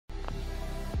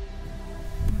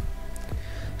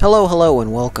Hello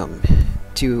and welcome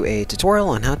to a tutorial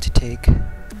on how to take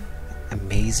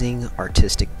amazing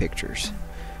artistic pictures.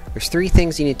 There's three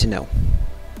things you need to know.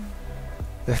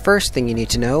 The first thing you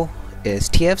need to know is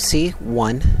TFC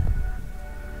 1,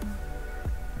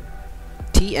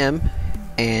 TM,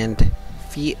 and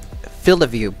field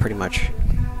of view pretty much,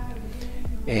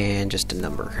 and just a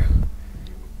number.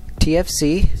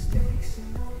 TFC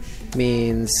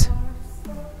means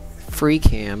free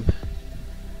cam,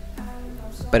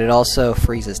 but it also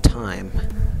freezes time.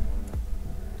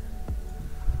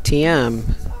 TM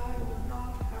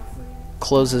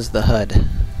closes the HUD.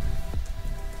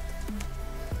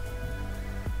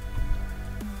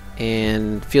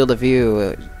 And field of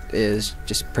view is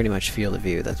just pretty much field of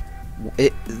view. That's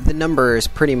it. The number is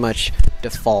pretty much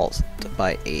default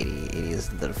by 80. 80 is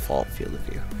the default field of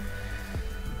view.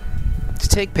 To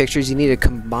take pictures, you need to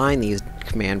combine these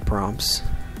command prompts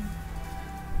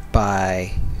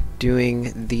by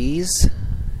doing these.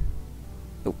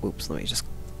 Oops, let me just.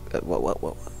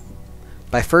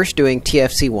 By first doing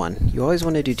TFC1. You always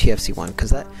want to do TFC1 because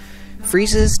that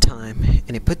freezes time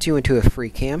and it puts you into a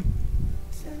free cam.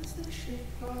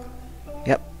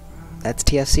 Yep, that's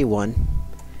TFC1.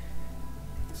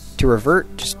 To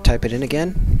revert, just type it in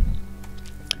again.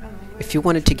 If you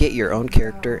wanted to get your own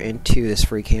character into this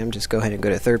free cam, just go ahead and go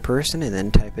to third person and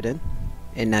then type it in.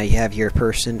 And now you have your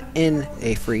person in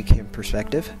a free cam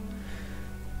perspective.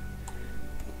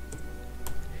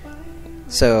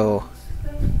 So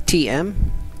TM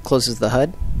closes the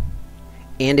HUD,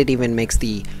 and it even makes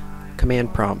the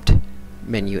command prompt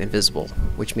menu invisible,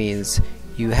 which means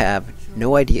you have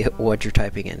no idea what you're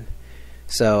typing in.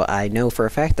 So I know for a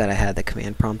fact that I had the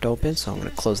command prompt open, so I'm going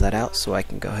to close that out so I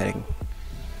can go ahead and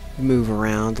move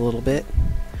around a little bit.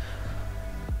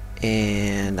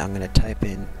 And I'm going to type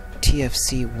in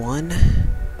TFC1,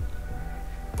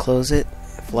 close it,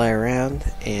 fly around,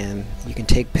 and you can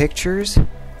take pictures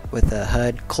with the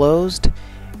HUD closed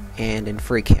and in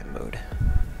free cam mode.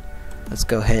 Let's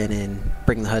go ahead and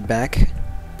bring the HUD back.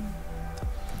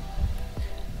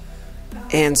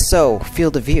 And so,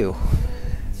 field of view.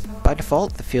 By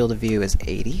default, the field of view is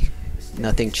 80.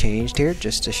 Nothing changed here,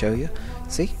 just to show you.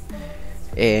 See?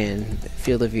 And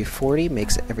field of view 40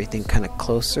 makes everything kind of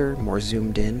closer, more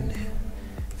zoomed in.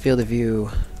 Field of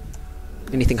view,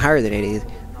 anything higher than 80,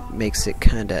 makes it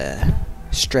kind of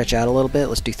stretch out a little bit.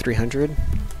 Let's do 300.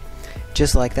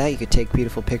 Just like that, you could take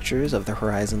beautiful pictures of the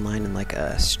horizon line in like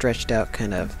a stretched out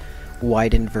kind of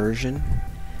widened version.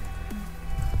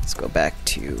 Let's go back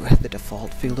to the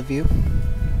default field of view.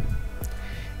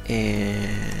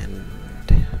 And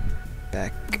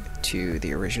back to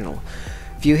the original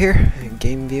view here,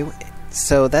 game view.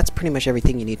 So that's pretty much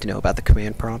everything you need to know about the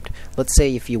command prompt. Let's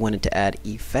say if you wanted to add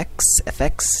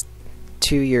effects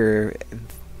to your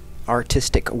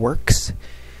artistic works.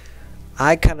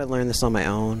 I kind of learned this on my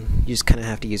own. You just kind of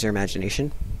have to use your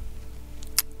imagination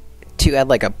to add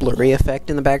like a blurry effect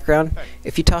in the background.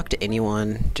 If you talk to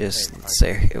anyone, just let's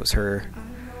say it was her.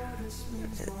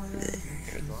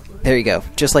 There you go.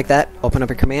 Just like that. Open up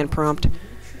your command prompt.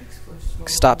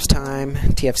 Stops time.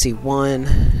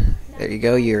 TFC1. There you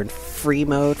go. You're in free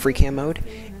cam mode.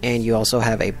 And you also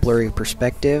have a blurry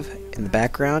perspective in the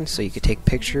background, so you could take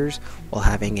pictures while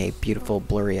having a beautiful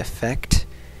blurry effect.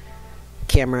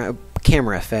 Camera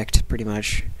effect, pretty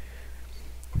much.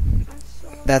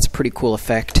 That's a pretty cool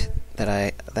effect that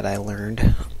I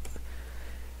learned.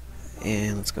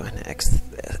 And let's go ahead and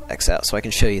X out so I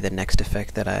can show you the next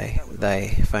effect that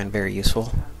I find very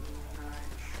useful.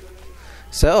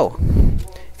 So,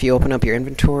 if you open up your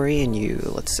inventory and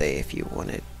let's say if you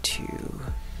wanted to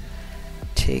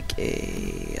take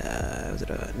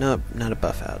no, not a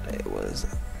buff out, it was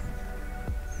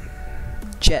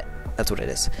jet. That's what it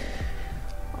is.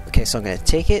 Okay, so I'm going to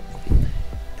take it,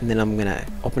 and then I'm going to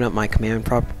open up my command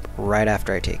prompt right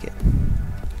after I take it.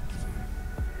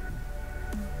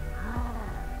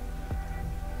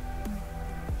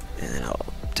 And then I'll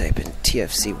type in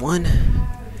TFC1,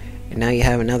 and now you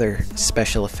have another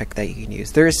special effect that you can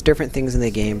use. There's different things in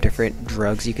the game, different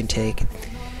drugs you can take,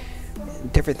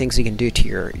 different things you can do to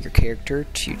your character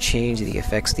to change the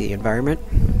effects of the environment.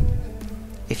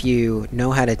 If you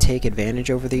know how to take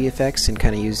advantage over the effects and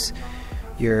kind of use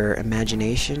your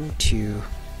imagination to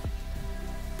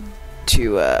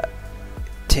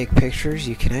take pictures,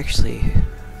 you can actually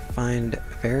find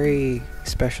very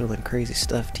special and crazy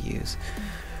stuff to use.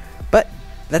 But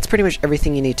that's pretty much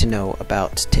everything you need to know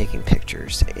about taking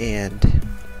pictures and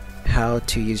how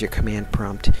to use your command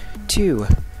prompt to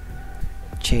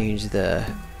change the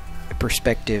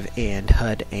perspective and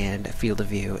HUD and field of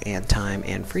view and time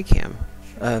and free cam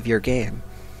of your game.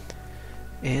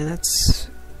 And that's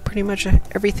pretty much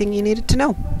everything you needed to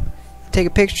know. Take a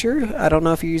picture. I don't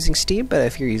know if you're using Steam, but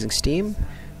if you're using Steam,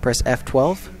 press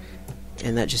F12,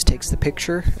 and that just takes the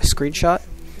picture, a screenshot.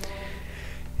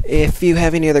 If you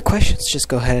have any other questions, just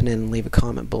go ahead and leave a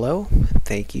comment below.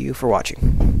 Thank you for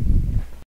watching.